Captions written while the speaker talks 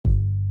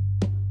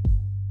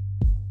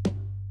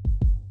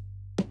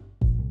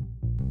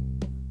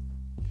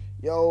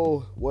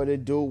Yo, what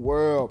it do,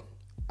 world?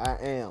 I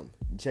am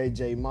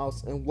JJ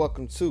Mouse, and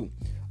welcome to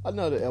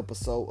another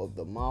episode of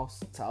the Mouse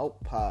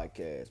Talk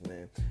Podcast,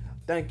 man.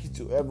 Thank you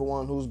to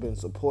everyone who's been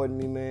supporting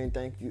me, man.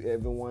 Thank you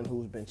everyone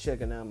who's been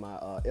checking out my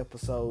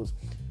episodes.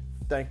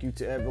 Thank you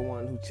to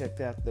everyone who checked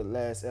out the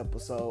last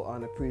episode,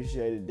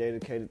 unappreciated,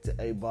 dedicated to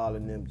 8Ball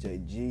and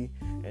MJG.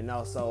 And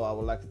also, I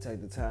would like to take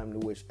the time to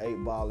wish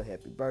 8Ball a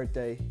happy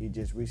birthday. He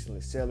just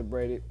recently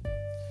celebrated.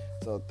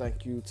 So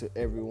thank you to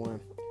everyone.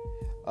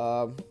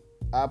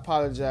 I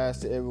apologize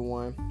to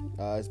everyone.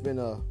 It's been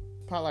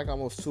probably like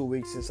almost 2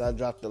 weeks since I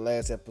dropped the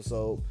last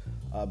episode.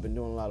 I've been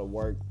doing a lot of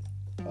work.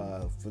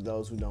 For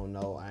those who don't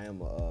know,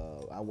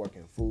 I work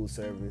in food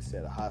service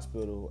at a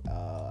hospital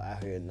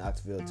out here in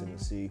Knoxville,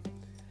 Tennessee.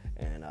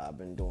 And I've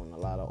been doing a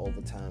lot of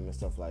overtime and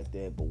stuff like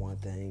that. But one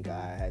thing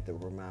I had to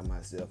remind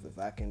myself, if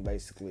I can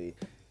basically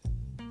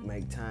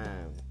make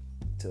time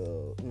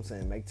to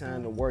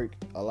work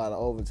a lot of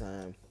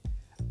overtime,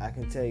 I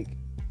can take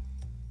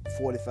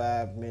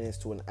 45 minutes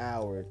to an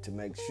hour to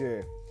make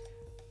sure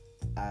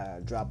I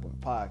drop a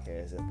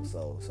podcast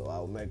episode. So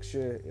I'll make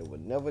sure it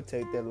would never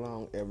take that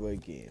long ever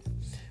again.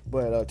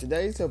 But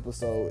today's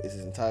episode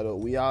is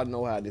entitled "We All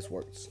Know How This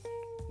Works,"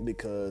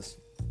 because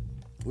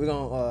we're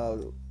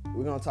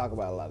gonna talk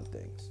about a lot of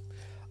things.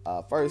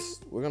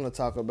 First, we're gonna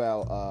talk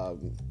about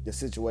the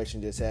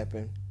situation that's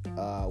happened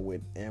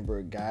with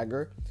Amber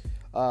Geiger,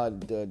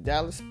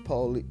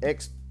 the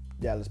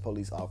ex-Dallas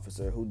police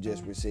officer who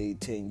just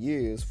received 10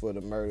 years for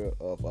the murder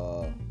of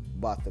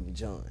Botham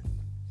Jean.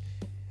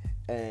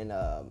 And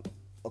of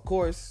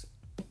course,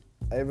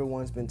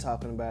 everyone's been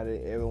talking about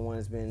it.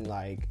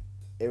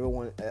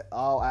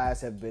 All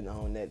eyes have been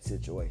on that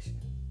situation.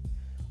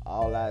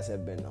 All eyes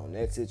have been on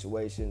that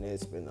situation.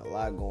 There's been a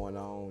lot going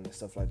on and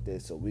stuff like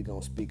that. So we're going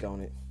to speak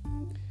on it.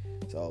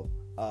 So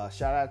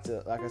shout out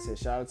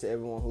to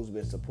everyone who's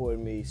been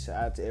supporting me.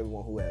 Shout out to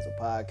everyone who has a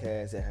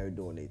podcast that heard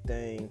doing their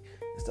thing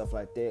and stuff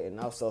like that. And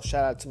also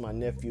shout out to my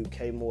nephew,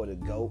 K Moore the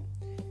GOAT.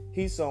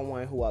 He's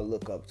someone who I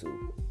look up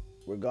to.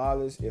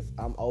 Regardless if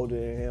I'm older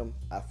than him,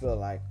 I feel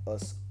like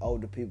us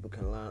older people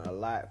can learn a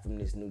lot from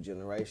this new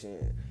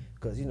generation.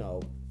 Because, a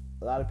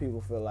lot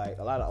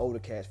of older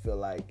cats feel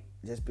like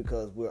just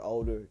because we're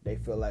older, they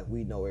feel like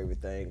we know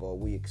everything or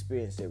we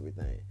experienced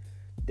everything.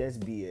 That's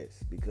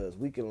BS, because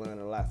we can learn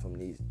a lot from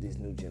this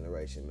new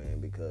generation, man.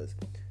 Because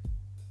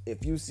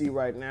if you see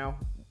right now,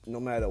 no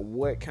matter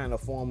what kind of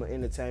form of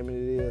entertainment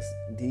it is,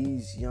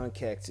 these young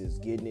cats is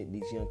getting it.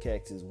 These young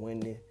cats is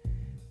winning,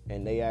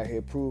 and they out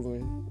here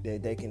proving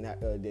that they can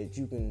that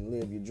you can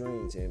live your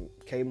dreams. And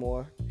K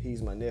Moore,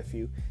 he's my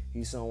nephew.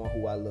 He's someone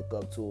who I look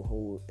up to,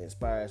 who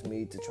inspires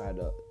me to try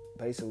to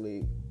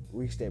basically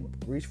reach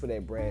for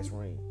that brass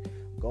ring.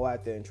 Go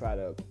out there and try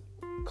to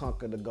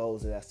conquer the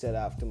goals that I set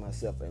out to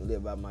myself and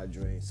live out my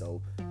dreams.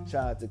 So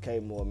shout out to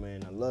K Moore,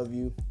 man. I love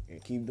you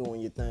and keep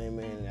doing your thing,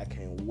 man. And I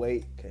can't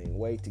wait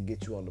to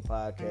get you on the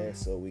podcast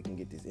so we can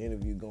get this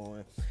interview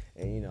going.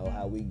 And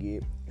how we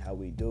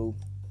do.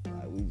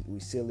 We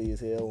silly as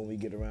hell when we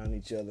get around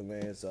each other,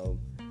 man. So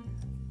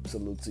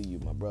salute to you,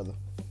 my brother.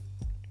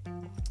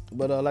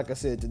 But like I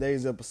said,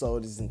 today's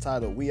episode is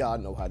entitled "We All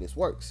Know How This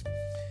Works."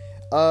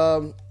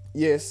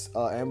 Yes,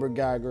 Amber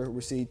Geiger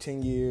received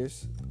 10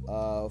 years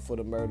for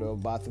the murder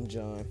of Botham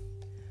Jean.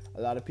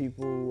 A lot of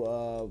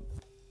people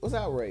was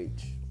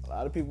outraged. A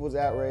lot of people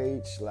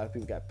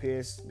got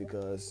pissed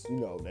because,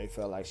 they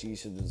felt like she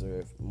should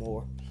deserve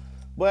more.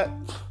 But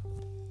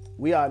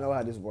we all know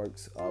how this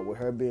works. With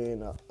her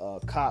being a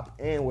cop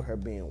and with her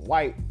being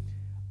white,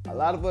 a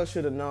lot of us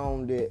should have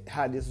known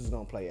how this was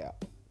going to play out.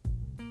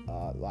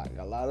 Like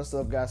a lot of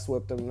stuff got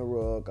swept under the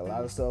rug. A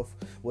lot of stuff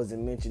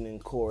wasn't mentioned in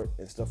court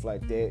and stuff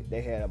like that.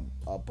 They had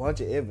a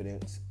bunch of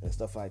evidence and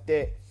stuff like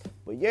that.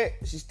 But yet,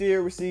 she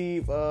still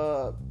received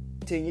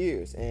 10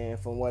 years. And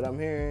from what I'm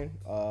hearing,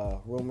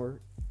 rumor,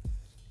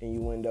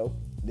 innuendo,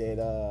 that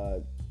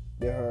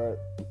her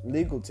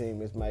legal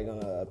team is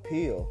going to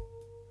appeal.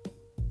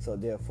 So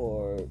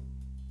therefore,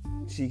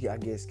 she, I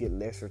guess, get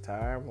lesser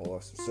time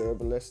or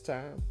serve a lesser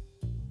time,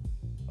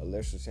 a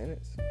lesser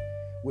sentence.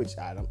 Which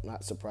I'm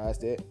not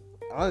surprised at.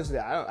 Honestly,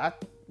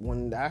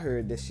 when I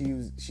heard that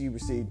she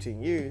received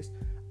 10 years,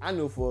 I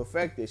knew for a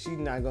fact that she's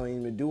not going to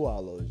even do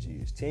all those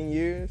years. 10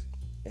 years,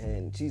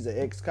 and she's an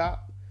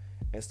ex-cop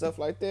and stuff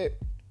like that.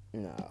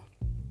 Nah,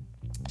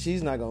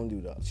 she's not going to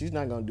do that. She's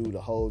not going to do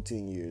the whole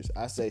 10 years.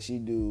 I say she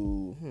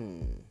do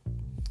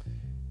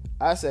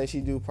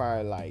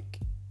probably like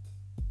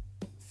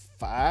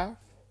 5.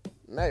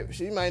 Maybe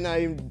she might not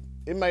even.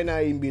 It might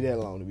not even be that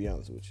long, to be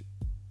honest with you.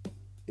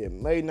 It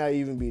may not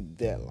even be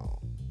that long.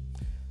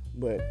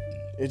 But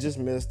it's just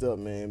messed up,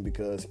 man,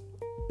 because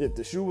if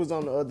the shoe was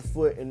on the other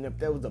foot and if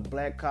there was a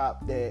black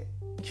cop that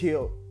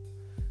killed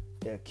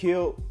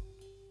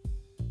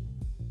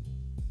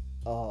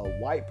a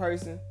white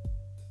person,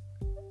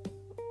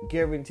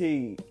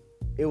 guaranteed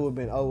it would have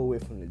been over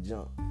with from the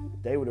jump.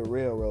 They would have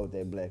railroaded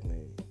that black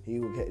man.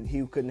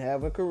 He couldn't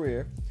have a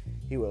career.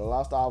 He would have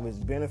lost all of his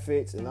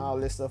benefits and all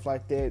this stuff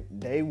like that.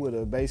 They would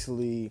have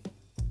basically,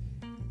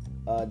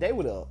 they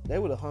would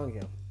have hung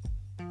him.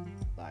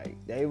 Like,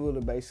 they would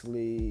have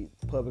basically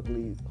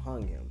publicly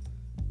hung him.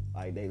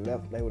 Like, they would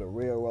have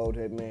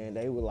railroaded him, man.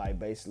 They would, like,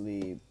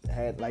 basically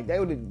had, like, they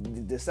would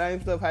have, the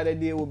same stuff how they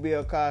did with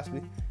Bill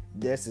Cosby.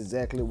 That's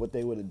exactly what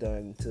they would have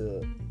done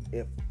to,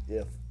 if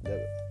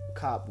the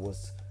cop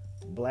was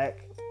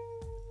black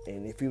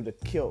and if he would have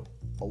killed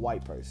a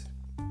white person.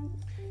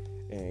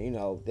 And, you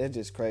know, that's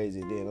just crazy.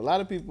 Then a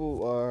lot of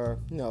people are,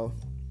 you know,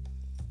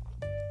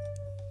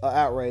 are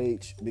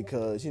outraged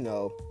because, you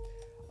know,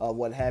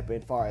 what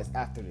happened as far as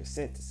after the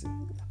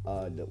sentencing.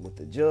 With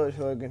the judge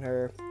hugging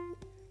her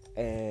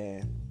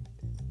and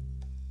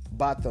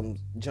Botham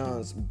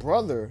Jean's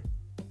brother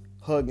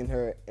hugging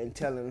her and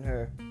telling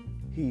her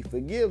he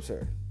forgives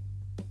her.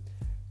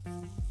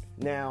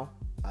 Now,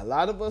 a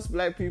lot of us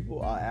black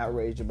people are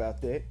outraged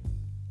about that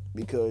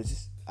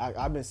because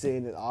I've been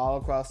seeing it all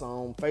across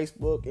on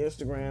Facebook,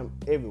 Instagram,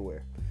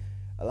 everywhere.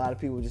 A lot of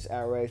people just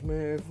outraged,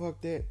 man, fuck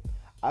that.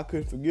 I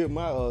couldn't forgive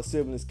my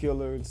siblings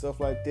killer and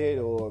stuff like that,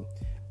 or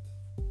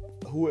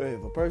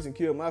if a person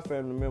killed my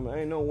family member,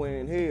 ain't no way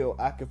in hell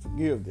I could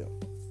forgive them.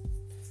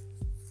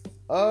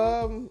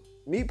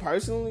 Me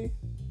personally,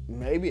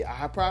 maybe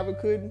I probably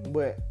couldn't,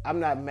 but I'm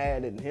not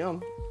mad at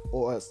him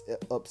or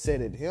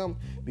upset at him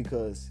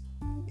because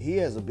he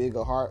has a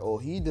bigger heart or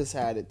he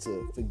decided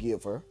to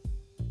forgive her.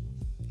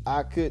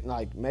 I couldn't,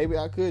 like, maybe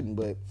I couldn't,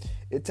 but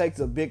it takes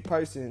a big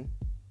person.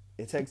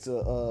 It takes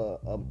a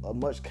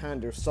much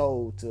kinder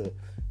soul to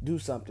do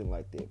something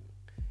like that.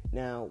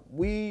 Now,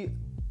 we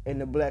in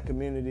the black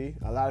community,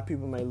 a lot of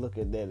people may look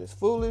at that as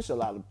foolish. A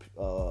lot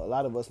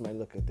of us may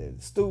look at that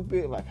as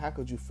stupid. Like, how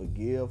could you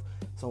forgive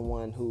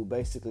someone who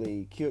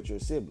basically killed your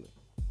sibling?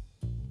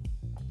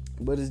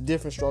 But it's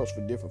different strokes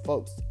for different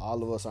folks.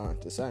 All of us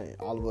aren't the same.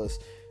 All of us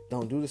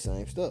don't do the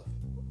same stuff.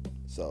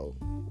 So,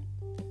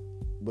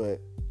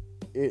 but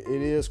it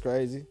is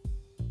crazy.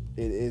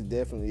 It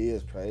definitely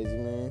is crazy,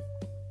 man.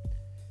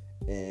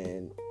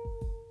 And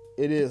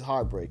it is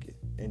heartbreaking.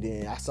 And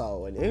then I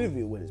saw an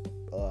interview with his,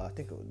 I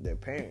think it was their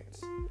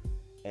parents,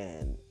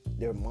 and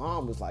their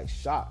mom was like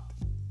shocked.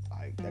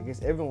 Like, I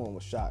guess everyone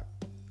was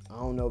shocked. I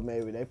don't know,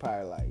 maybe they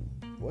probably like,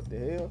 what the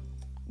hell?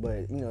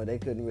 But, you know, they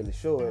couldn't really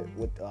show it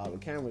with all the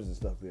cameras and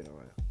stuff being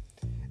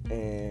around.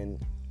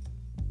 And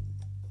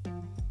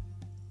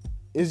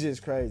it's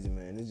just crazy,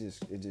 man. It's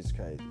just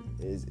crazy.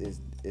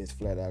 It's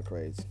flat out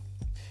crazy.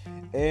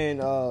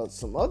 And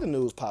some other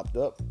news popped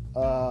up.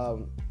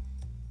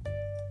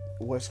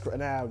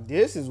 Now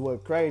this is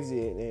what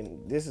crazy,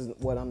 and this is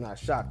what I'm not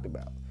shocked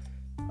about.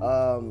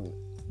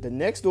 The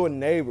next door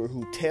neighbor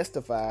who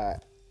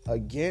testified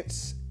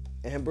against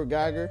Amber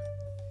Geiger,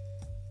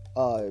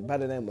 by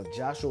the name of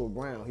Joshua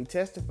Brown, he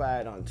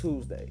testified on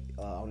Tuesday.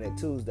 On that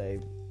Tuesday,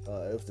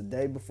 it was the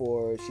day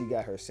before she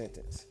got her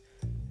sentence.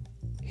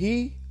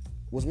 He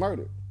was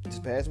murdered this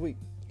past week.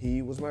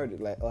 He was murdered.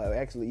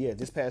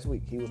 This past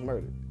week he was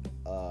murdered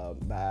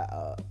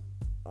by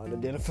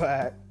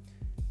unidentified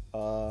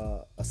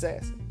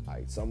assassin.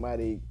 Like,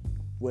 somebody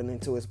went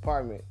into his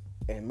apartment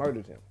and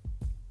murdered him.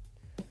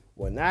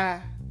 When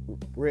I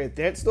read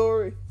that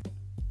story,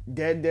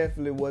 that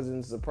definitely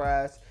wasn't a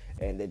surprise,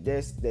 and that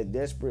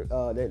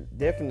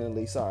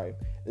definitely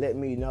let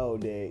me know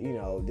that, you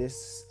know,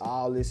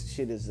 all this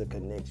shit is a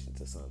connection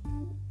to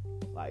something.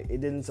 Like,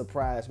 it didn't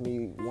surprise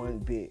me one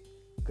bit,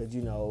 because,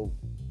 you know,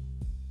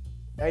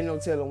 ain't no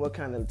telling what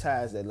kind of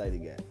ties that lady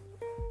got.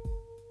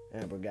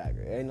 Amber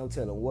Geiger. Ain't no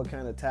telling what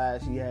kind of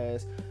ties she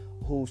has,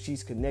 who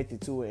she's connected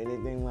to, and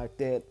anything like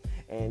that.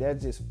 And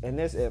that's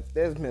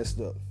messed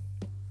up.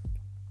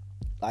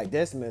 Like,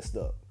 that's messed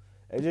up.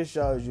 It just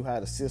shows you how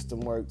the system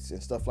works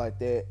and stuff like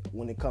that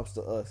when it comes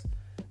to us.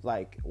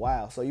 Like,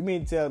 wow. So you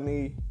mean to tell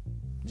me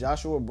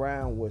Joshua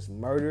Brown was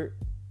murdered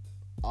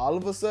all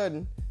of a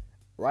sudden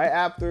right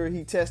after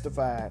he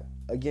testified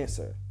against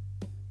her?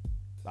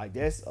 Like,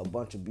 that's a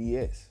bunch of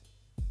BS.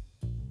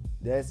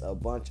 That's a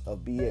bunch of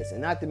BS.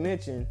 And not to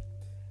mention,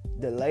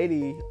 the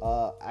lady,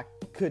 I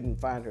couldn't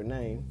find her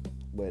name,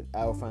 but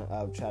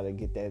I'll try to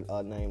get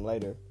that name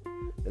later.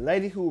 The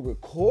lady who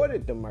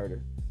recorded the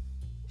murder,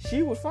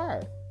 she was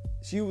fired.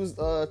 She was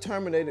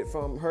terminated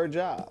from her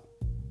job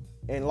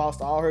and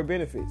lost all her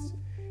benefits.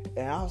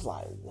 And I was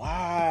like,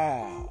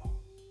 wow,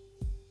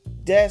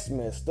 that's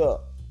messed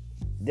up.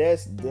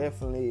 That's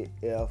definitely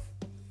effed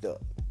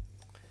up.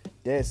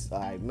 That's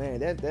like, man,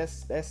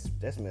 that's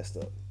messed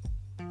up.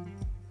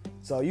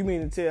 So you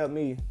mean to tell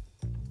me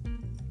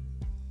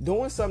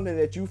doing something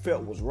that you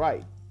felt was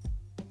right,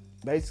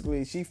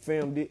 basically she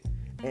filmed it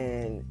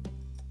and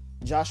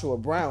Joshua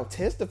Brown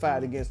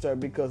testified against her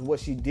because what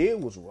she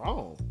did was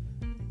wrong.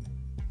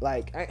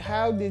 Like,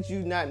 how did you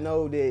not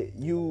know that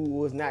you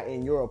was not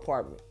in your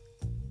apartment?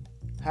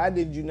 How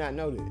did you not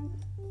know that?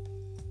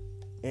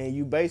 And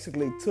you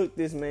basically took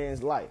this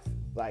man's life.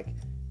 Like,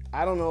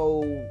 I don't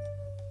know,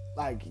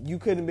 like, you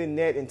couldn't have been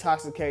that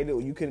intoxicated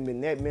or you couldn't have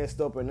been that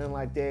messed up or nothing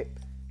like that.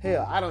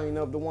 Hell, I don't even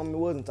know if the woman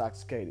was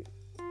intoxicated.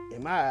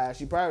 In my eyes,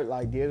 she probably,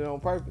 like, did it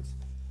on purpose.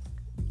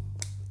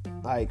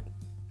 Like,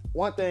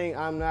 one thing,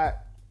 I'm not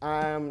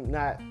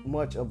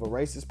much of a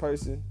racist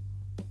person.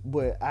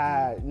 but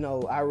I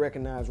know I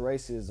recognize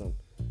racism,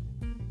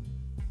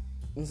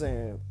 I'm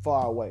saying,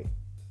 far away.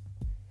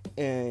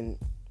 And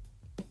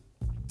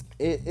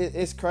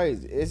it's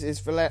crazy. It's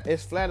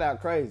flat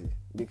out crazy,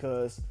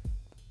 because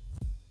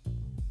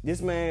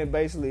this man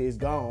basically is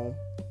gone,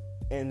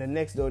 and the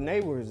next door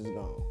neighbor is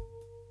gone.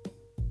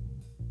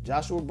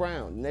 Joshua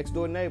Brown, the next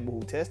door neighbor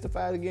who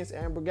testified against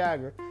Amber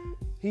Geiger,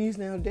 he's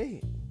now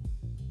dead.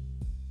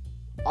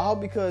 All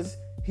because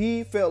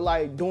he felt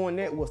like doing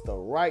that was the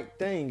right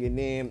thing. And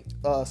then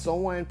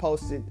someone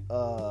posted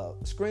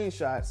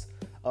screenshots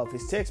of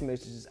his text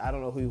messages. I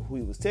don't know who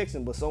he was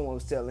texting, but someone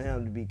was telling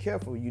him to be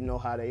careful. You know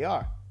how they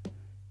are.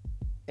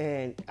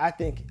 And I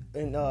think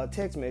in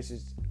text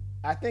messages,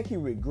 I think he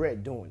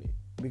regret doing it,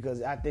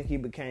 because I think he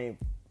became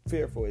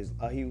fearful.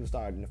 He was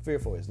starting to fear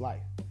for his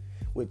life,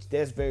 which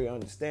that's very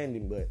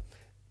understanding. But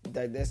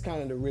that's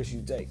kind of the risk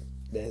you take.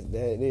 That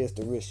is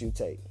the risk you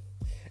take.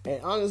 And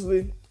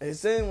honestly, it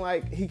seemed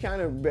like he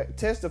kind of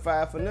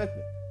testified for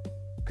nothing,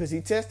 because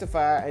he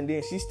testified and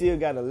then she still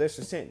got a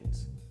lesser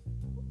sentence.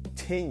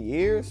 10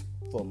 years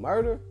for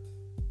murder?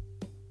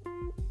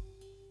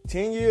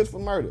 10 years for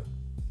murder.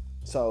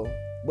 So,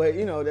 but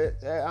you know,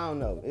 that I don't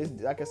know. It's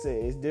like I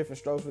said, it's different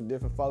strokes for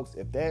different folks.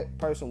 If that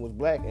person was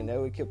black and they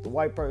would have killed the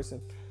white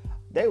person,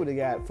 they would have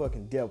got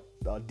fucking death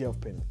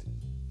penalty.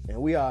 And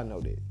we all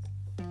know that.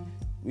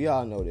 We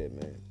all know that,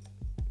 man.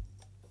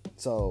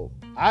 So,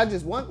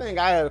 one thing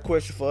I had a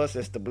question for us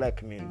as the black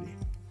community.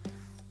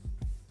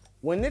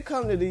 When it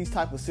comes to these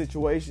type of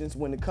situations,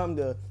 when it come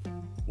to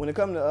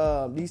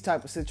these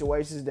type of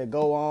situations that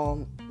go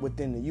on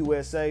within the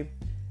USA,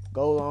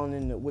 go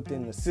on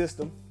within the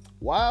system,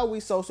 why are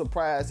we so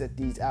surprised at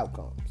these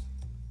outcomes?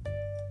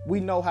 We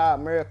know how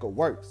America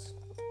works.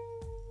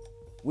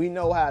 We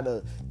know how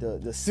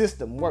the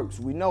system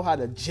works. We know how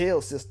the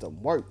jail system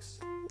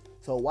works.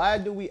 So why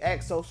do we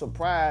act so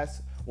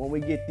surprised when we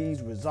get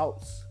these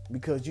results?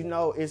 Because it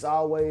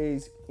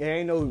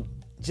ain't no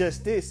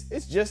justice,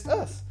 it's just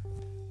us.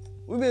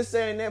 We've been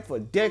saying that for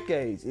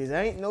decades. It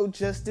ain't no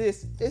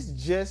justice, it's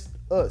just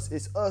us.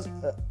 It's us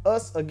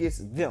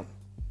against them.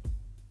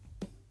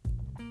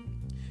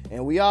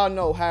 And we all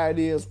know how it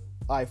is,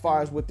 like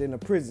far as within the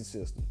prison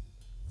system.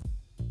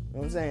 You know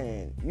what I'm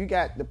saying? You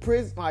got the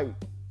prison,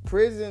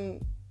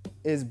 prison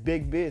is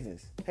big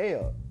business.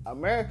 Hell,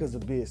 America's a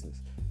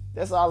business.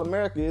 That's all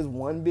America is,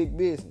 one big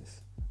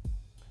business.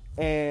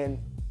 And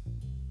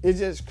it's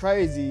just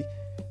crazy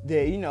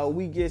that,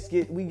 we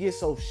get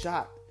so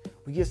shocked.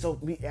 We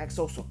act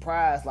so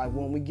surprised, like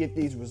when we get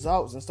these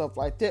results and stuff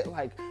like that.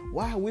 Like,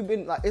 wow, we've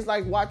been like, it's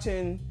like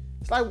watching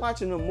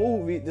a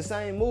movie, the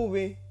same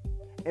movie,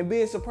 and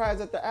being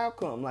surprised at the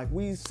outcome. Like,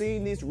 we've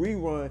seen this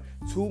rerun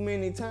too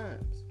many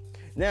times.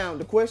 Now,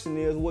 the question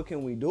is, what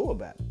can we do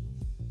about it?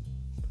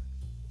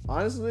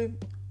 Honestly,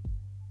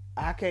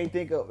 I can't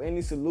think of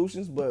any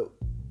solutions, but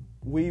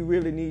we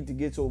really need to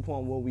get to a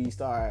point where we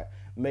start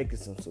making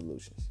some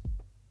solutions.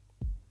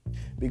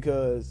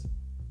 Because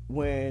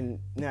one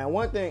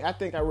thing, I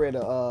think I read a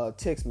a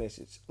post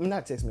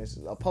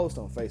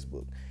on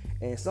Facebook,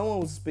 and someone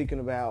was speaking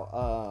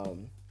about,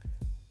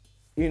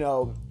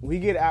 we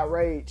get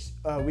outraged,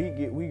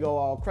 we go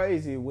all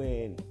crazy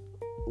when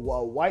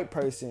a white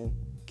person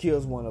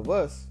kills one of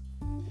us,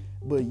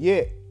 but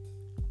yet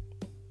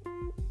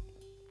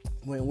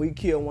when we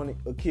kill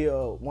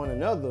one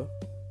another,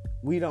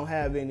 we don't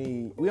have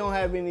any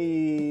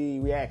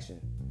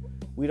reaction.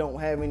 We don't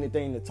have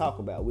anything to talk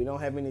about. We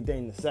don't have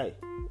anything to say.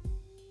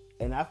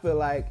 And I feel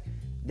like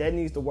that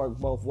needs to work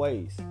both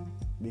ways,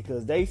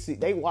 because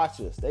they watch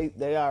us.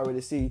 They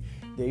already see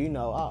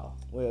that,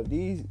 if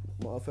these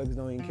motherfuckers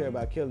don't even care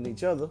about killing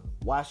each other,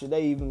 why should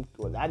they even?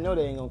 Well, I know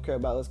they ain't gonna care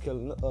about us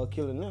killing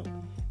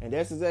them. And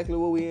that's exactly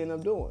what we end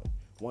up doing.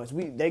 Once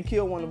they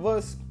kill one of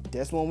us,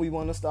 that's when we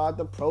want to start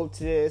the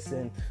protests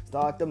and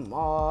start the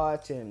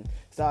march and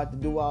start to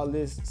do all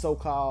this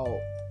so-called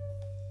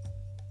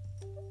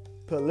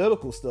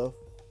political stuff.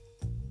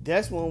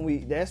 That's when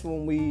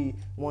we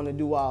want to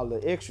do all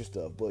the extra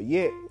stuff. But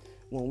yet,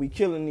 when we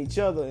killing each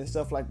other and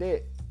stuff like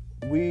that,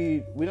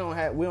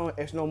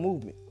 there's no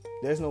movement.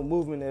 There's no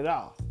movement at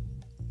all.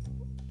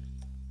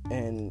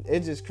 And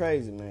it's just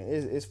crazy, man.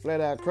 It's flat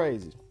out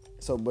crazy.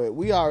 So, but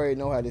we already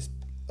know how this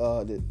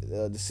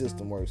the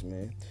system works,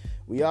 man.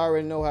 We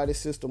already know how this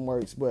system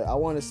works. But I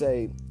want to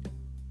say,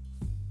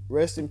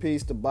 rest in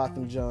peace to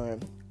Botham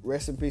John.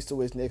 Rest in peace to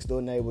his next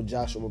door neighbor,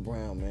 Joshua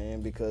Brown,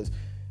 man. Because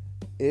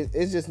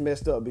it's just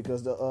messed up.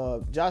 Because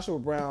Joshua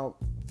Brown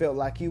felt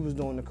like he was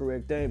doing the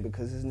correct thing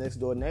because his next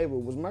door neighbor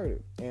was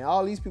murdered, and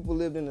all these people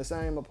lived in the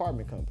same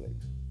apartment complex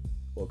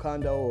or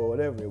condo or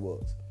whatever it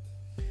was.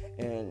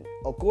 And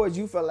of course,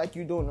 you felt like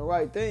you're doing the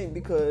right thing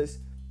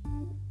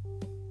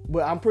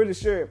but I'm pretty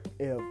sure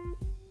if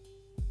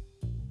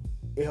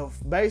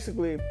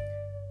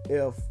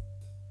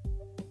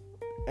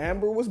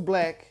Amber was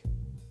black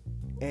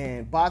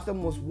and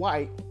Botham was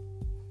white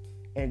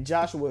and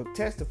Joshua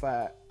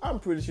testified, I'm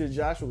pretty sure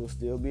Joshua will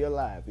still be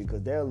alive,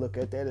 because they'll look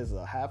at that as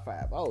a high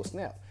five. Oh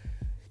snap!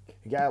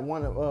 You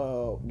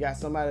got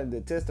somebody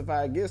to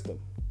testify against him.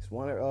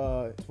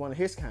 It's one of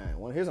his kind,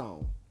 one of his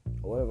own,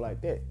 or whatever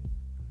like that.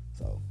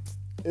 So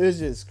it's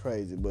just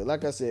crazy. But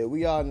like I said,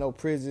 we all know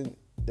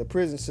the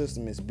prison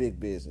system is big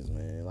business,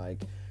 man.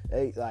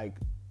 It's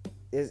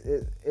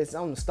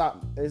on the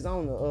stock. It's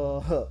on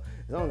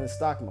the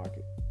stock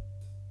market.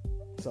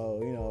 So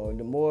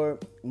the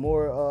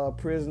more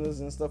prisoners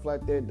and stuff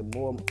like that, the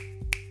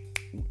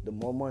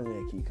more money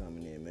that keep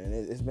coming in, man.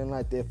 It's been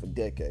like that for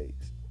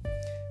decades.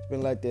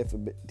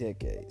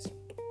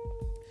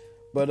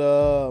 But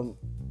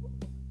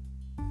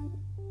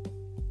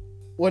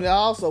what I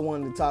also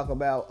wanted to talk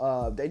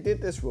about, they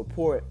did this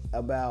report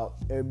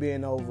about there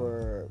being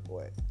over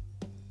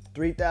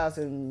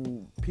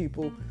 3,000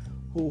 people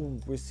who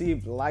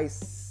received life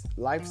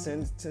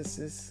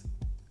sentences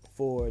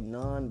for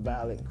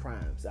non-violent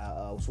crimes.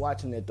 I was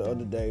watching it the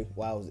other day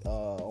while I was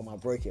on my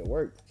break at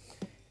work,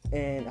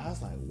 and I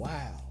was like,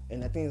 wow.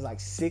 And I think it's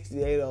like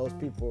 68 of those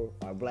people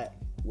are black,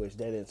 which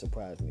that didn't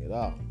surprise me at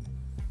all.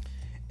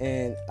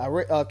 And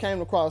I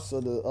came across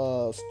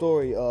the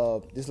story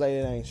of this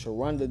lady named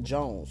Sharonda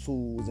Jones,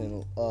 who was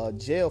in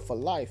jail for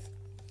life,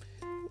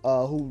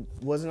 who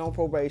wasn't on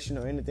probation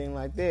or anything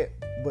like that,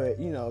 but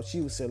she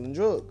was selling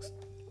drugs.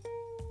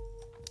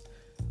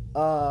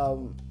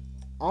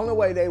 Only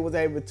way they was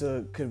able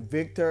to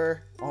convict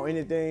her or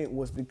anything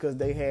was because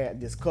they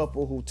had this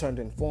couple who turned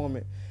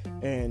informant,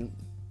 and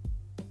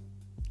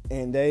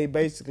they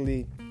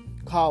basically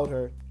called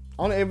her.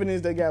 Only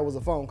evidence they got was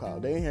a phone call.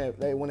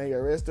 When they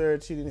arrested her,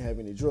 she didn't have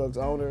any drugs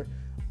on her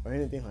or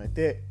anything like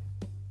that.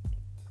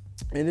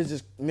 And it's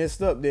just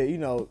messed up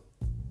that,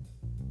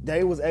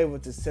 they was able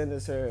to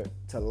sentence her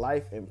to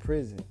life in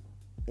prison,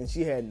 and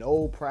she had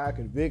no prior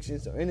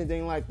convictions or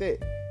anything like that.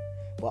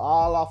 But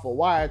all off a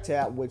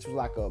wiretap, which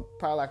was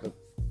probably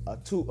a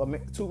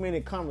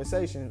 2-minute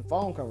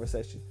phone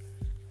conversation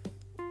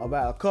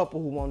about a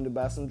couple who wanted to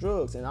buy some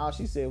drugs, and all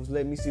she said was,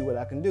 "Let me see what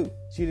I can do."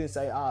 She didn't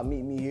say,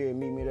 "Meet me here,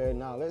 meet me there,"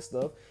 and all that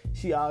stuff.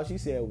 All she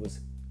said was,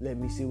 "Let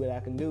me see what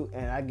I can do,"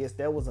 and I guess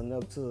that was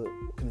enough to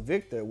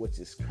convict her, which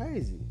is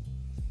crazy.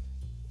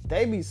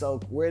 They be so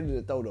ready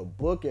to throw the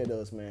book at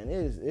us, man.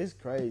 It's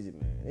crazy,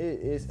 man.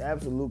 It's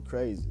absolute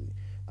crazy.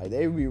 Like,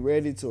 they be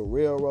ready to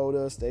railroad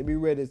us. They be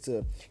ready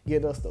to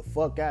get us the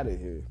fuck out of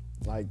here.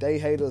 Like, they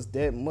hate us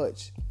that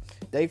much.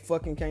 They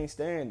fucking can't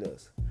stand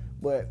us.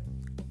 But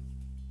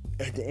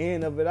at the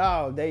end of it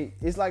all,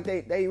 it's like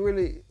they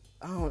really,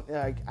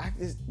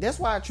 that's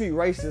why I treat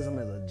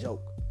racism as a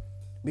joke.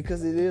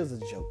 Because it is a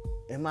joke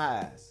in my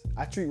eyes.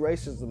 I treat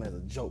racism as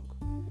a joke.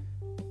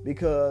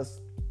 Because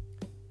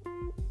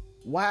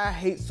why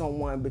hate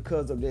someone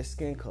because of their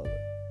skin color?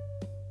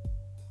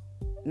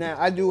 Now,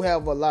 I do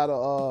have a lot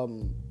of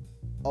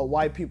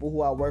white people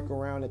who I work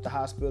around at the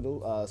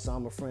hospital.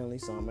 Some are friendly,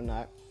 some are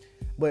not.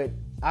 But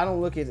I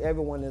don't look at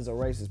everyone as a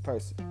racist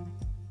person.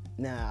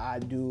 Now, I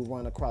do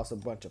run across a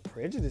bunch of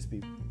prejudiced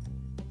people.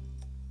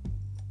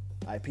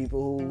 Like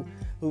people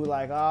who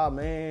like, oh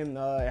man,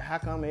 how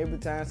come every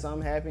time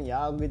something happens,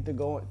 y'all get to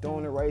go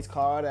throwing the race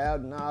card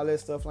out and all that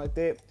stuff like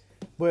that?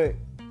 But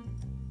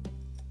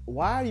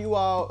why do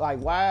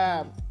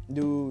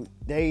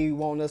they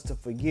want us to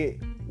forget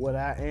what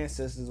our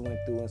ancestors went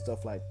through and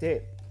stuff like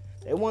that?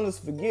 They want us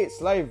to forget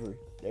slavery.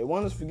 They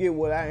want us to forget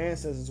what our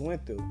ancestors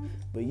went through.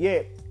 But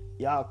yet,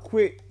 y'all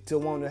quick to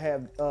want to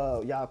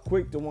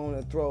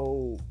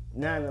throw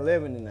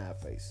 9/11 in our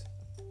face.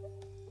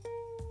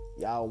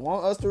 Y'all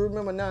want us to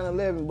remember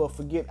 9/11 but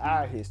forget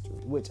our history,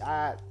 which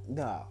that's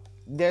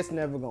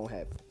never gonna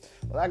happen.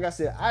 But like I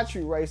said, I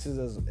treat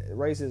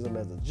racism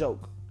as a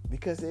joke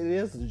because it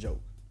is a joke.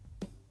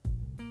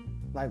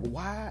 Like,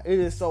 why it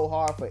is so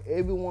hard for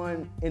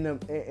everyone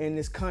in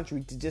this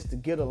country to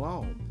get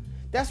along.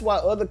 That's why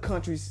other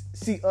countries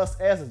see us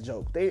as a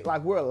joke.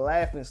 We're a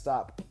laughing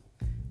stock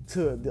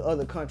to the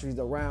other countries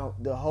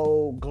around the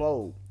whole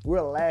globe. We're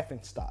a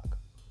laughing stock.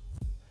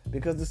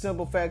 Because the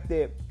simple fact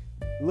that,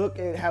 look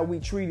at how we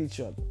treat each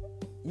other.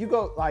 You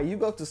go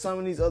to some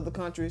of these other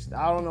countries,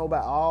 I don't know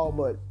about all,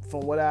 but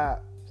from what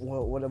I've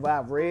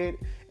read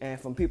and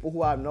from people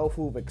who I know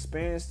who've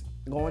experienced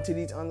going to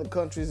these other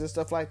countries and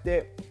stuff like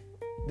that,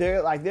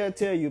 they'll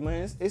tell you,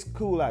 man, it's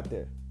cool out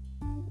there.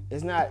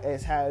 It's not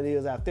as how it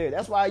is out there.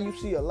 That's why you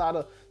see a lot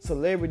of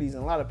celebrities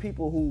and a lot of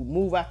people who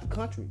move out the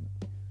country.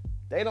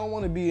 They don't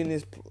want to be in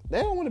this.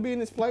 They don't want to be in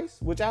this place,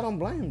 which I don't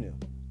blame them.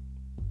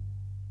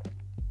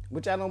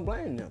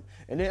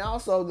 And then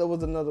also there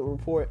was another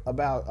report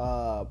about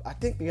I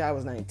think the guy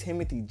was named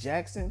Timothy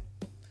Jackson.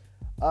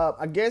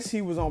 I guess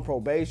he was on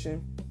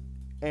probation,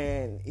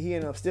 and he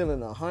ended up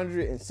stealing a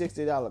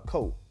 $160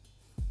 coat,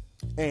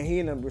 and he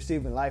ended up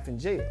receiving life in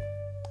jail.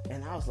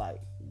 And I was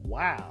like,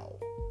 wow.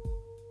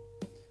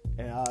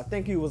 And I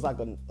think he was like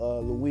a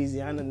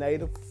Louisiana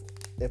native,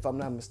 if I'm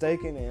not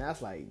mistaken. And I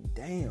was like,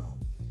 damn,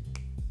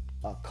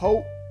 a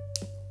coat.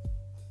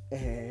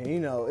 And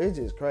it's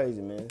just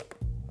crazy, man.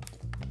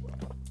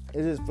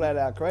 It's just flat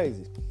out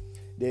crazy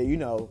that,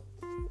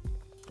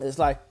 it's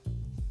like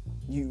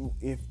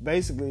if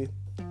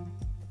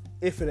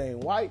it ain't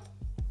white,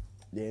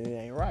 then it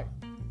ain't right.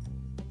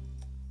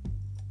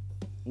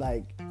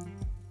 Like,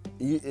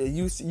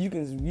 you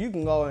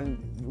can go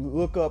and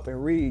look up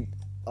and read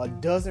a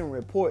dozen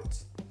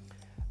reports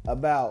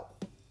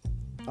about,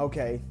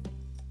 okay,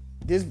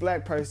 this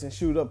black person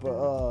shoot up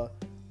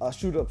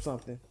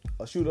something,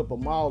 or shoot up a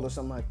mall or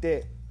something like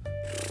that.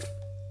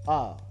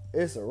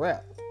 It's a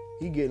wrap.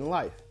 He getting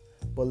life.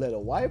 But let a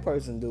white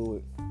person do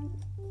it,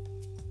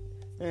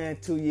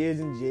 and 2 years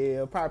in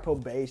jail, probably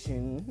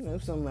probation,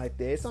 something like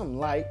that, something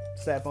light,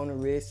 slap on the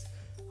wrist.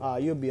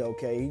 You'll be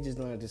okay. He just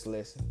learned this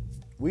lesson.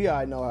 We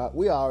already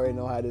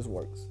know how this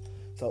works.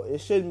 So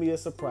it shouldn't be a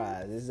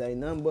surprise. It's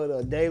ain't nothing but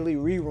a daily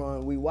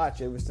rerun we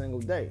watch every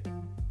single day.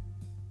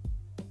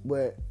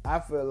 But I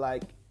feel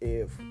like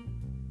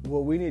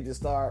what we need to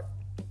start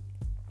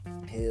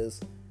is,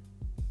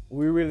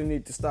 we really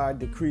need to start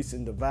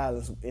decreasing the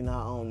violence in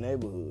our own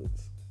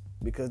neighborhoods,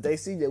 because they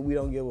see that we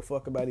don't give a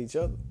fuck about each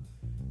other.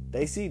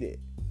 They see that.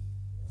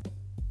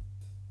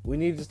 We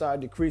need to start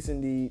decreasing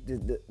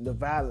the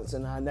violence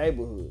in our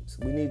neighborhoods.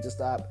 We need to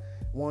stop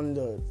wanting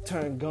to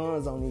turn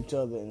guns on each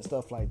other and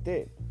stuff like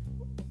that.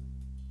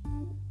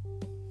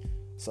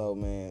 So,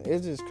 man,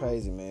 it's just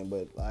crazy, man.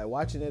 But like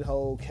watching that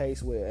whole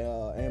case with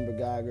Amber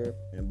Geiger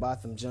and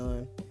Botham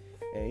Jean,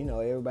 and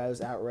everybody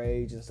was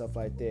outraged and stuff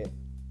like that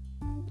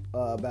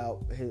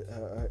about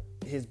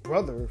his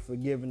brother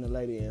forgiving the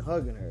lady and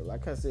hugging her.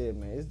 Like I said,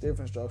 man, it's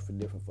different strokes for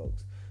different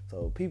folks.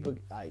 So people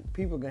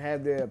can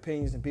have their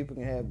opinions and people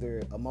can have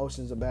their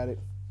emotions about it,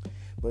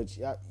 but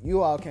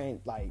you all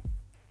can't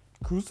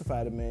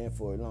crucify the man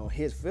for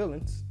his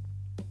feelings.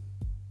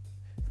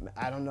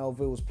 I don't know if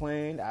it was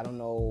planned. I don't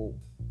know.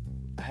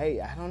 Hey,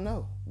 I don't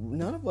know.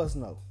 None of us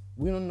know.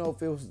 We don't know if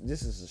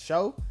this is a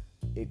show.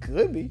 It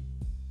could be.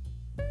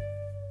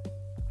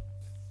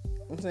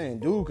 I'm saying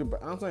dude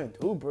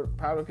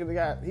probably could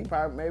have he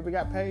probably maybe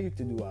got paid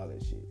to do all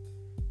that shit.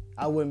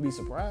 I wouldn't be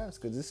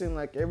surprised, because it seems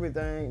like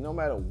everything, no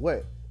matter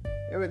what,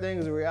 everything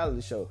is a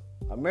reality show.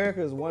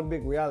 America is one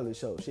big reality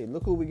show. Shit,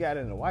 look who we got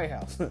in the White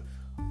House.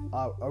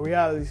 a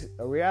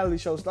reality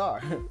show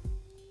star.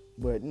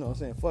 But, what I'm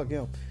saying, fuck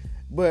him.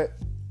 But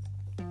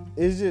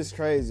it's just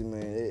crazy,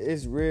 man.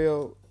 It's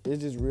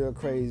just real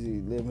crazy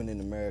living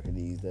in America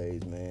these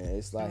days, man.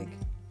 It's like,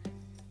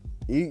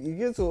 you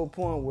get to a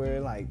point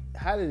where,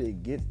 how did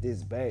it get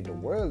this bad? The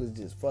world is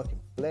just fucking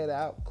flat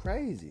out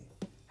crazy.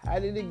 How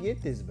did it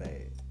get this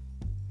bad?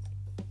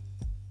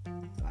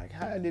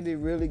 How did it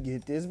really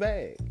get this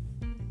bad?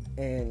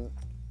 And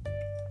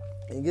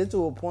get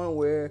to a point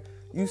where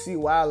you see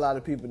why a lot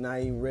of people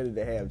not even ready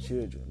to have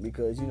children,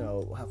 because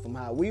from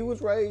how we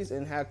was raised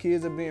and how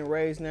kids are being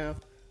raised now,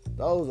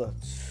 those are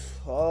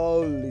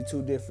totally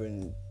two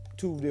different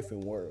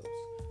worlds.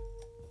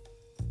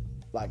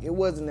 It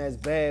wasn't as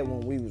bad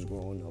when we was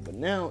growing up, but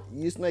now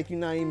it's make you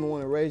not even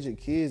want to raise your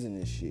kids in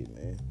this shit,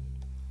 man.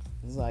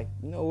 It's like,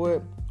 you know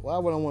what? Why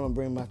would I want to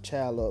bring my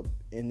child up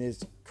in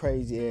this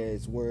crazy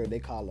ass word they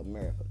call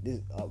America?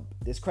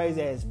 This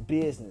crazy ass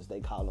business they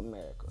call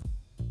America.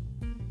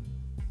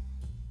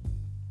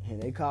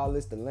 And they call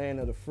this the land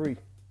of the free.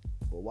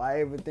 But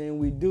why everything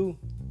we do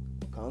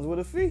comes with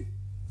a fee?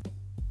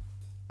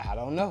 I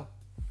don't know.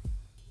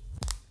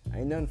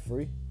 Ain't nothing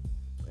free.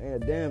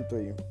 Ain't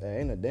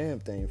a damn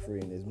thing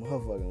free in this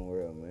motherfucking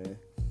world, man.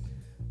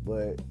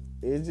 But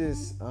it's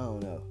just, I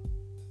don't know.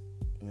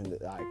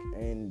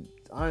 And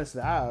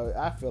honestly,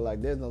 I feel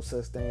like there's no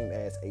such thing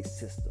as a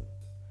system.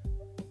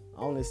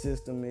 Only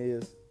system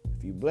is,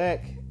 if you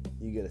black,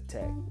 you get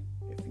attacked.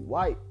 If you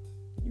white,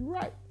 you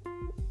right.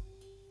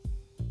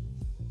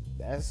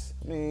 A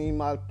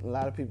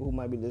lot of people who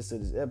might be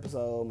listening to this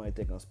episode might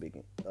think I'm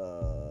speaking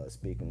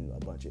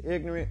a bunch of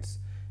ignorance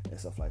and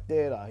stuff like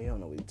that. Or you don't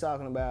know what you're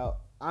talking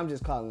about. I'm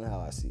just calling it how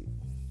I see it.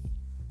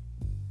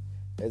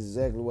 That's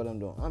exactly what I'm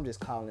doing. I'm just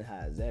calling it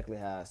exactly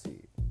how I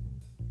see it,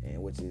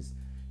 and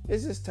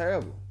it's just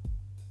terrible.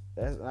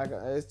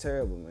 It's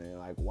terrible,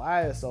 man.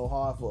 Why is it so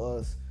hard for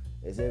us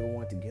as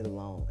everyone to get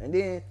along? And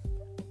then,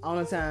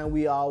 only time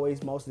we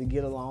always mostly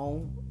get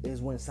along is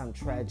when something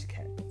tragic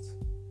happens.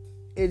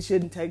 It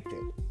shouldn't take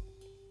that.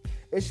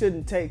 It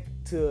shouldn't take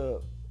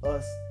to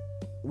us,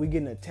 we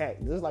getting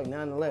attacked, just like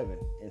 9/11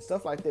 and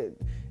stuff like that.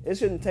 It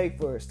shouldn't take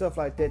for stuff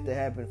like that to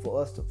happen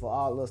for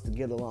all of us to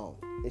get along.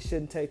 It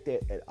shouldn't take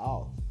that at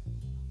all.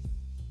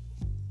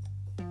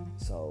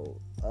 So,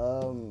 I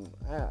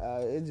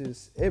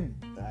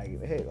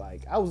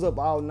was up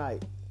all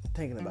night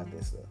thinking about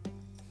this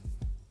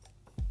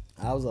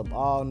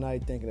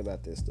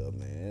stuff.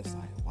 Man. It's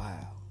like,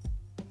 wow.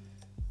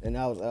 And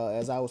I was,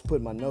 as I was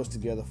putting my notes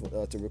together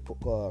to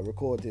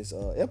record this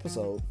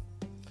episode,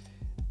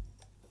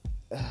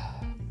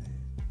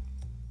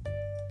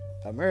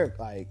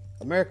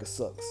 America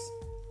sucks.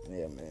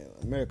 Yeah, man,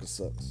 America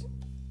sucks.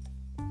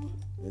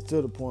 It's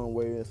to the point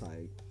where it's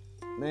like,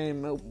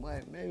 man,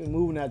 maybe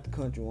moving out the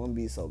country won't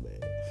be so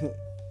bad.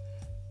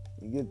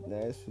 You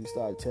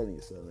start telling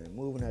yourself, man,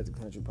 moving out the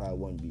country probably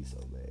wouldn't be so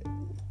bad.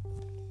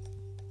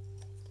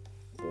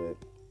 But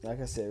like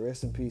I said,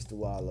 rest in peace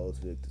to all those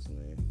victims,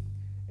 man.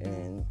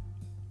 And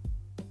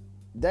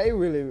they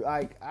really,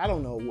 like, I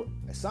don't know,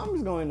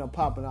 something's going to end up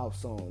popping off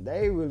soon.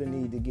 They really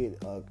need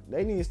to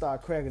they need to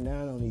start cracking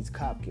down on these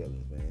cop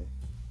killings, man.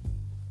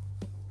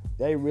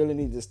 They really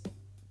need to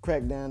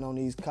crack down on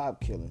these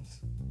cop killings.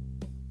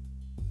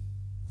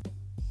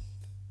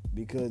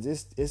 Because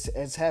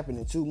it's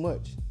happening too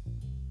much.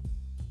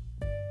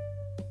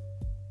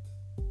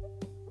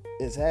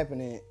 It's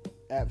happening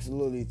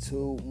absolutely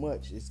too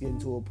much. It's getting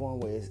to a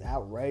point where it's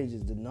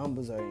outrageous. The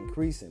numbers are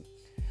increasing.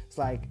 It's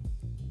like,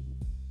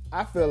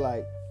 I feel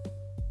like,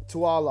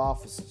 to all the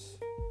officers,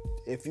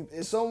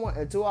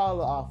 to all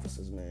the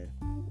officers, man,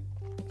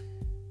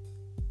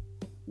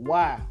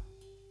 why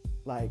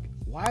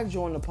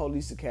join the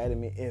police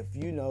academy if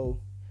you know,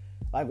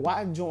 like,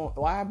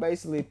 why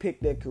basically pick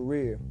that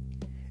career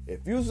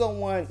if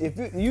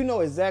you know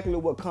exactly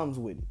what comes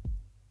with it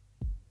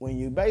when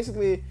you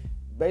basically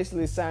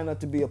sign up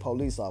to be a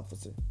police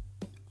officer.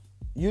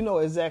 You know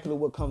exactly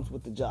what comes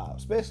with the job,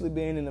 especially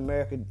being in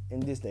America in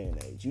this day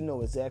and age. You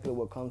know exactly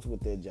what comes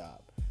with their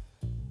job.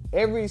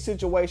 Every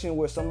situation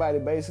where somebody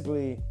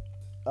basically,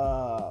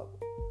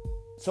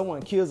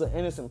 someone kills an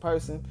innocent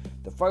person,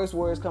 the first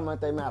words come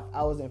out their mouth,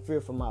 "I was in fear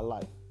for my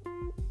life."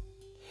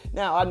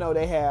 Now, I know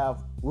they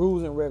have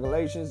rules and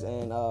regulations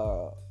and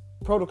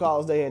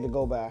protocols they had to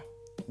go by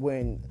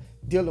when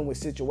dealing with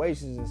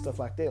situations and stuff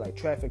like that, like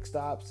traffic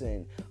stops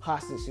and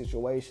hostage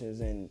situations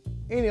and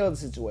any other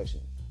situation.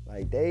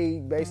 Like,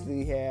 they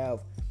basically have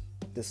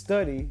the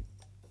study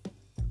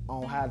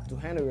on how to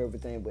handle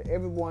everything, but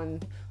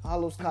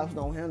all those cops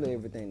don't handle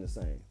everything the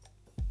same.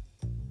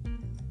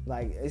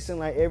 Like, it seems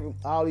like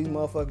all these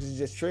motherfuckers is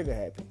just trigger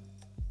happy.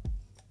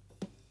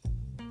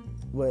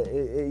 But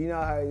you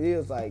know how it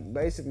is, like,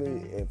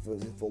 basically, if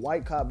a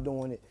white cop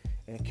doing it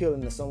and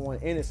killing someone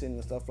innocent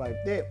and stuff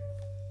like that,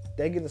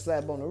 they get a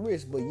slap on the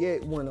wrist. But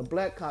yet, when a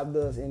black cop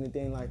does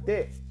anything like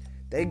that,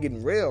 they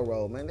getting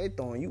railroaded, man. They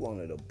throwing you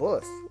under the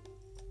bus.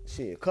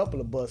 Shit, a couple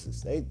of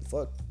buses. They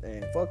fuck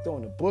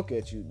throwing the book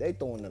at you. They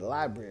throwing the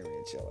library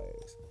at your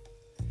ass.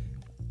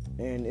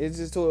 And it's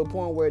just to a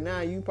point where now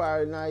you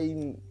not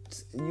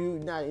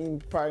even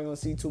probably gonna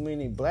see too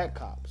many black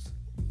cops.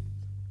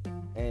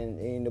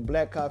 And the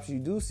black cops you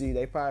do see,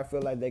 they probably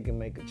feel like they can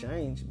make a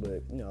change,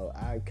 but you know,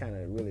 I kind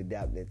of really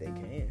doubt that they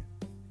can.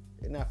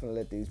 They're not gonna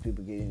let these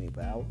people get any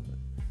power.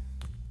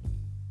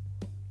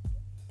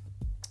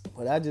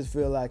 But I just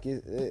feel like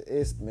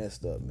it's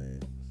messed up, man.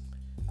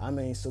 I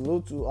mean,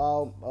 salute to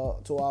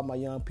all my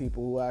young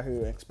people who out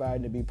here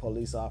inspired to be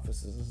police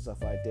officers and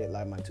stuff like that,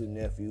 like my two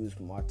nephews,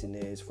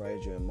 Martinez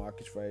Frazier and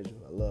Marcus Frazier.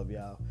 I love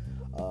y'all.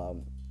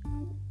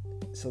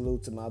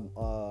 Salute to my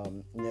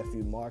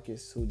nephew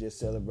Marcus, who just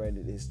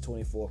celebrated his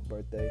 24th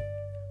birthday.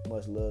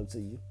 Much love to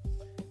you.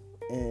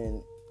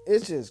 And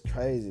it's just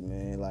crazy,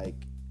 man. Like,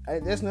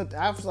 there's nothing.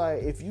 I was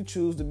like, if you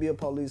choose to be a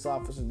police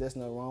officer, there's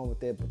nothing wrong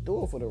with that. But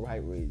do it for the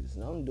right reasons.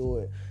 Don't do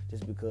it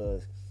just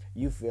because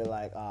you feel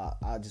like,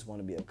 I just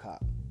want to be a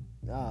cop.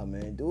 Nah,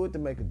 man. Do it to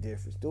make a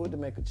difference. Do it to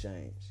make a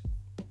change.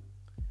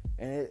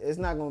 And it's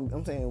not going to,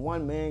 I'm saying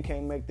one man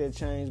can't make that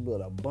change,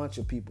 but a bunch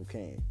of people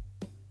can.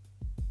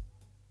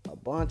 A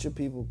bunch of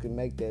people can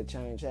make that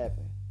change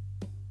happen.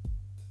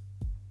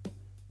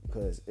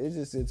 Because it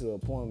just gets to a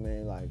point,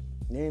 man, like,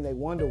 then they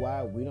wonder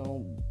why we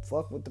don't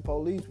fuck with the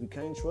police. We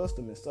can't trust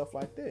them and stuff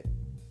like that.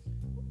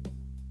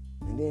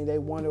 And then they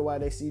wonder why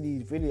they see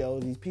these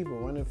videos, these people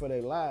running for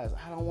their lives.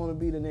 I don't want to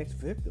be the next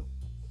victim.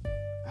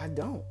 I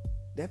don't.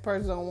 That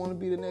person don't want to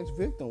be the next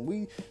victim.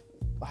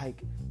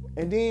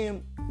 And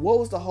then what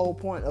was the whole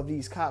point of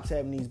these cops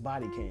having these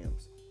body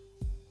cams?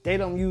 They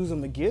don't use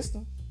them against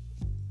them.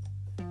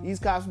 These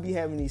cops be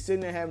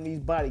sitting there having these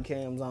body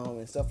cams on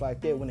and stuff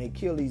like that when they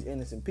kill these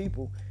innocent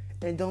people,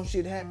 and don't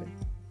shit happen.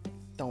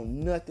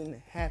 Don't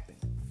nothing happen.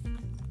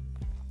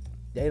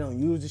 They don't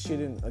use the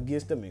shit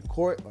against them in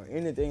court or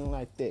anything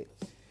like that.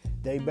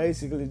 They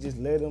basically just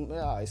let them,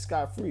 it's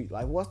scot-free.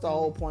 Like, what's the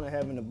whole point of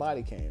having a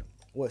body cam?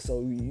 What,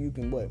 so you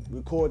can,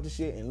 record the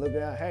shit and look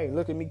at, hey,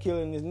 look at me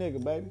killing this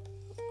nigga, baby.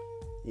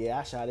 Yeah,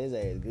 I shot his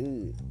ass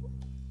good.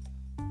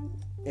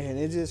 And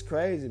it's just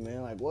crazy,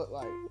 man. Like, what,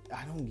 like,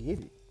 I don't get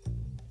it.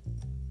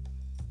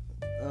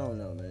 I don't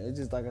know, man. It's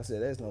just, like I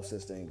said, there's no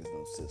such thing as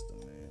no system,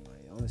 man.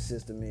 Like, the only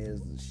system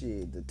is the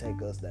shit to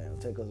take us down,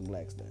 take us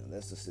blacks down.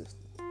 That's the system.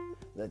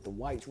 Let the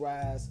whites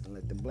rise and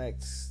let the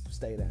blacks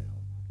stay down.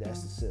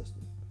 That's the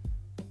system.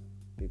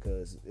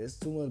 Because it's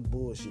too much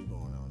bullshit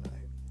going on out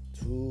here.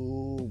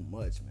 Too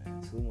much,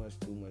 man. Too much.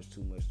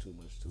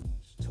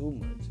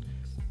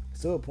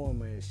 To a point,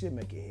 man, it shit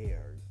make your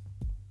hair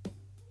hurt.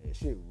 It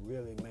shit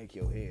really make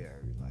your hair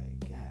hurt.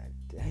 Like, god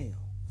damn.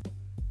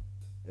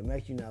 It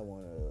make you not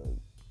want to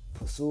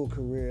pursue a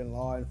career in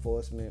law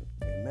enforcement.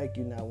 It make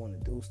you not want to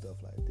do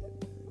stuff like that,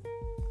 man.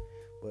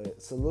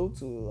 But salute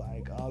to,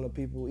 like, all the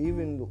people,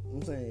 even,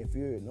 I'm saying, if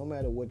you're, no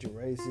matter what your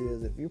race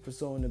is, if you're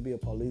pursuing to be a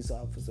police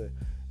officer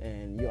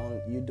and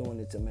you're doing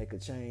it to make a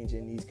change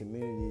in these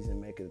communities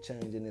and make a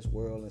change in this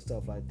world and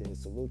stuff like that,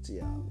 salute to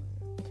y'all,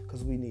 man.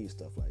 Because we need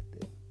stuff like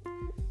that.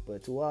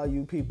 But to all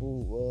you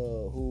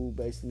people who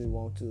basically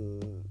want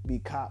to be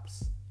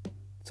cops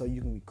so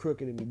you can be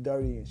crooked and be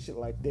dirty and shit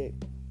like that.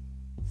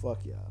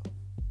 Fuck y'all.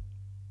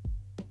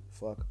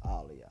 Fuck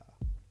all of y'all.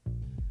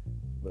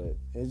 But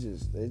it's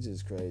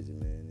just crazy,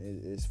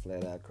 man. It's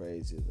flat out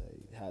crazy,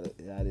 like how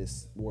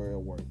this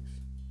world works.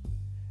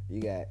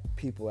 You got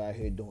people out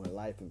here doing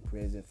life in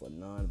prison for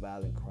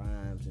non-violent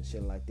crimes and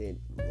shit like that.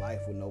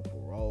 Life with no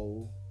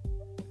parole.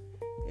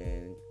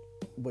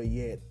 But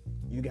yet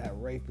you got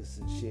rapists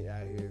and shit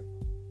out here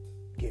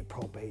get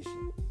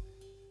probation.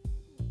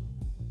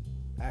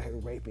 Out here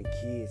raping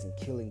kids and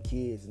killing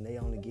kids, and they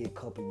only get a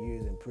couple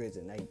years in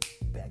prison. They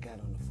back out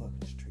on the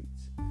fucking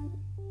streets.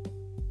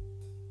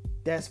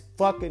 That's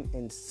fucking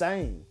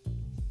insane.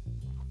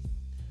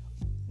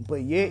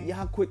 But yet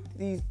y'all quick.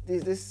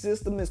 This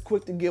system is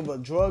quick to give a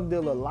drug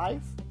dealer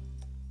life,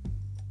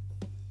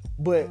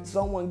 but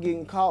someone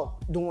getting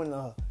caught doing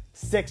a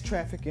sex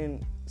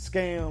trafficking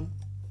scam,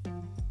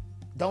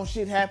 don't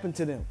shit happen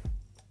to them.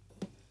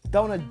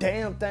 Don't a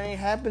damn thing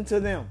happen to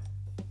them.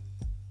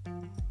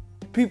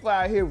 People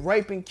out here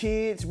raping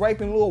kids,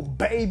 raping little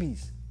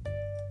babies,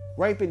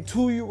 raping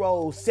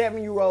 2-year-olds,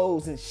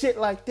 7-year-olds, and shit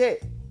like that.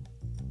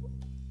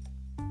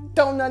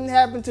 Don't nothing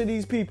happen to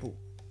these people.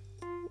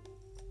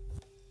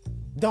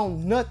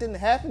 Don't nothing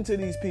happen to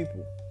these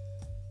people.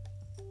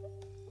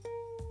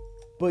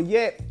 But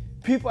yet,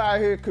 people out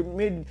here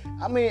committing.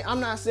 I mean, I'm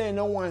not saying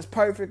no one's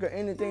perfect or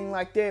anything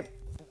like that.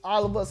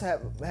 All of us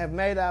have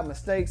made our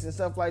mistakes and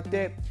stuff like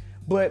that.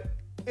 But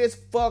it's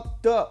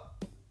fucked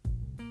up.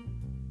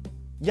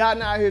 Y'all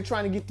not out here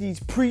trying to get these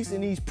priests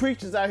and these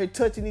preachers out here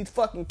touching these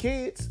fucking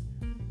kids.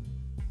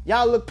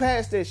 Y'all look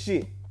past that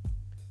shit.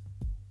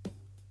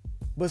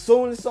 But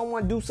soon as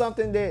someone do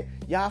something that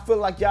y'all feel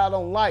like y'all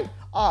don't like,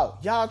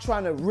 y'all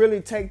trying to really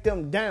take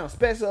them down,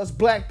 especially us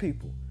black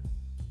people.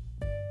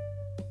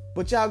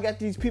 But y'all got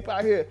these people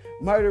out here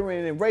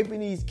murdering and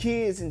raping these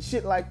kids and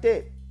shit like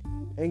that.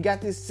 And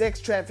got this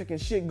sex trafficking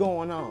shit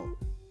going on.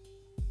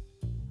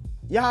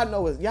 Y'all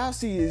know it. Y'all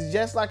see it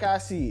just like I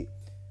see it.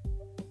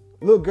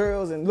 Little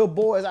girls and little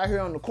boys out here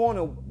on the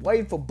corner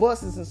waiting for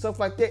buses and stuff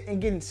like that and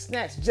getting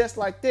snatched just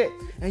like that.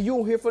 And you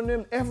don't hear from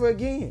them ever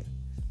again.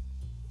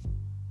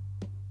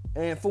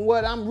 And from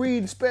what I'm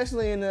reading,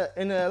 especially in the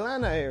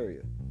Atlanta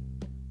area,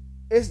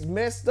 it's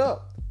messed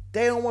up.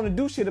 They don't want to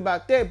do shit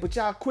about that, but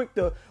y'all quick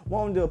to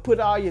want to put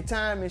all your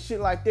time and shit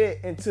like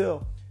that into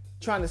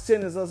trying to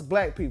sentence us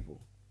black people.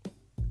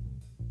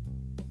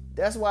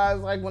 That's why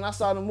it's like when I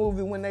saw the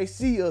movie When They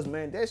See Us,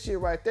 man, that shit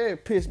right there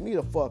pissed me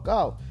the fuck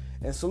off.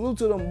 And salute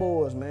to them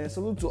boys, man.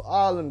 Salute to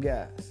all them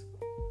guys.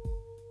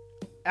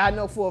 I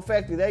know for a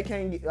fact that they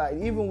can't get, like,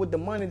 even with the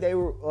money they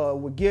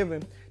were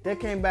given, they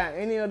can't buy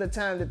any other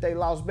time that they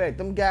lost back.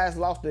 Them guys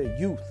lost their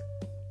youth.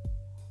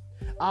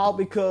 All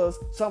because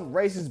some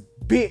racist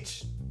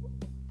bitch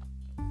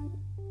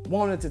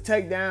wanted to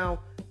take down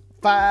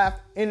 5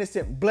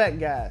 innocent black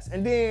guys.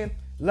 And then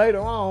later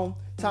on,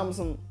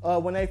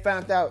 when they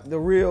found out the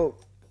real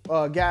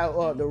guy,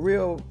 the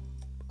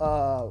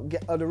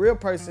real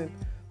person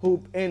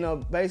who ended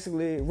up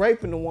basically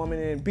raping the woman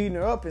and beating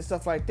her up and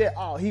stuff like that,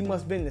 he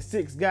must have been the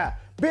 6th guy.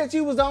 Bitch, he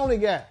was the only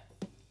guy.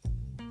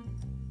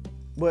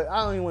 But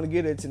I don't even want to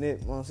get into that.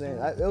 You know what I'm saying?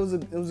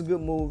 It was a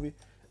good movie.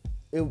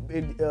 It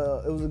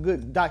was a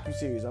good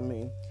docuseries, I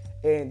mean.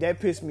 And that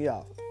pissed me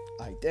off.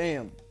 Like,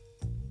 damn.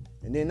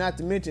 And then not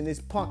to mention this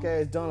punk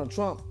ass Donald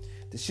Trump,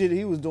 the shit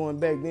he was doing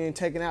back then,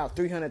 taking out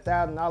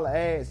 $300,000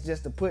 ads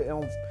just to put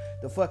on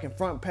the fucking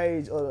front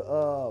page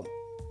of the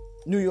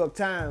New York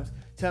Times,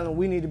 telling them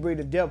we need to bring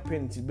the death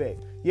penalty back.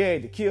 Yeah,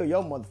 to kill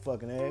your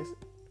motherfucking ass.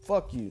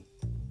 Fuck you.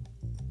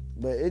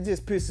 But it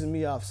just pisses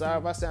me off. Sorry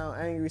if I sound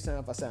angry, sorry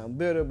if I sound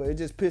bitter, but it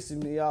just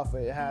pisses me off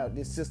at how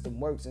this system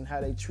works and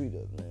how they treat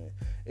us, man.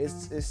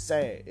 It's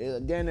sad.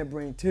 Then it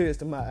brings tears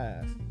to my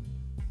eyes.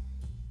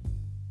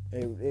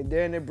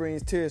 Then it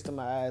brings tears to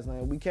my eyes,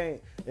 man. We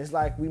can't. It's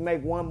like we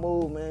make one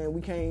move, man.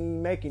 We can't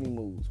even make any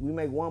moves. We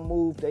make one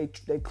move, they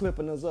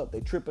clipping us up. They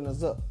tripping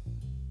us up.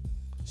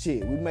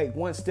 Shit, we make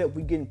one step,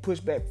 we getting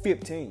pushed back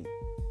 15.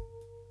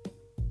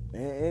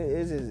 Man,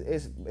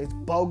 it's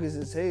bogus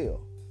as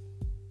hell.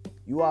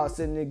 You all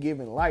sitting there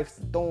giving life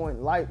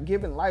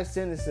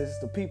sentences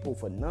to people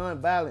for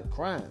non-violent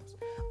crimes.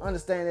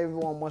 Understand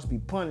everyone must be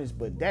punished,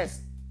 but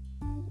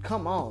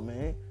come on,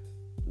 man.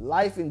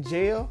 Life in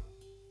jail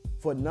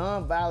for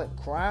non-violent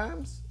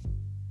crimes,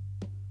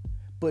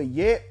 but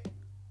yet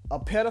a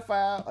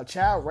pedophile, a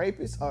child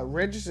rapist, a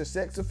registered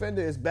sex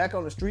offender is back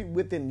on the street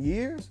within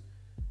years?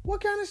 What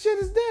kind of shit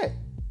is that?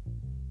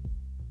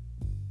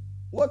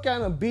 What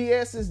kind of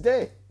BS is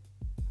that?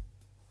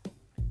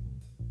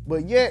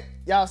 But yet,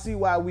 y'all see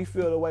why we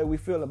feel the way we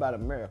feel about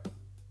America.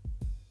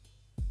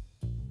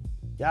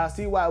 Y'all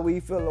see why we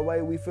feel the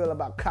way we feel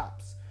about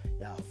cops.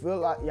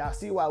 Y'all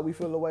see why we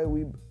feel the way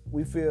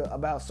we feel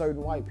about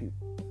certain white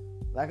people.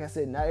 Like I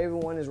said, not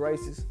everyone is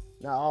racist.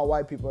 Not all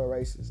white people are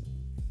racist.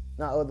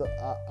 Not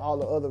all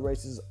the other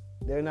races.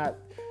 They're not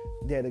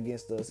dead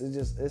against us. It's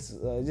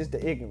just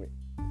the ignorant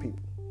people.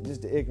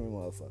 Just the ignorant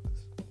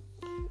motherfuckers.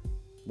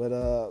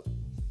 But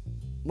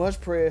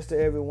much prayers to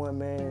everyone,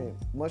 man.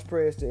 Much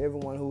prayers to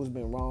everyone who's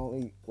been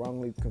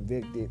wrongly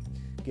convicted,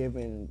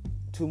 given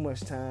too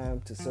much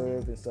time to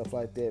serve and stuff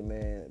like that,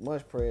 man.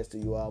 Much prayers to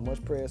you all.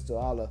 Much prayers to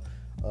all the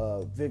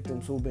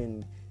victims who've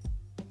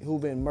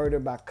been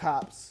murdered by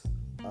cops.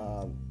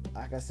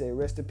 Like I said,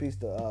 rest in peace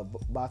to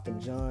Botham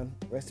John.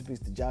 Rest in peace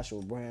to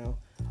Joshua Brown.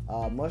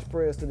 Much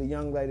prayers to the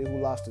young lady who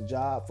lost her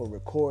job for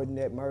recording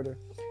that murder.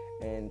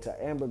 And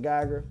to Amber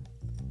Geiger,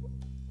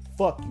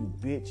 fuck you,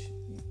 bitch.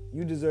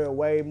 You deserve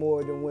way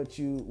more than what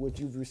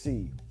you've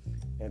received.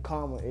 And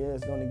karma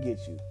is gonna get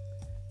you.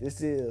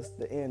 This is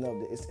the end of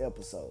this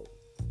episode.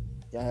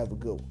 Y'all have a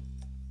good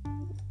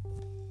one.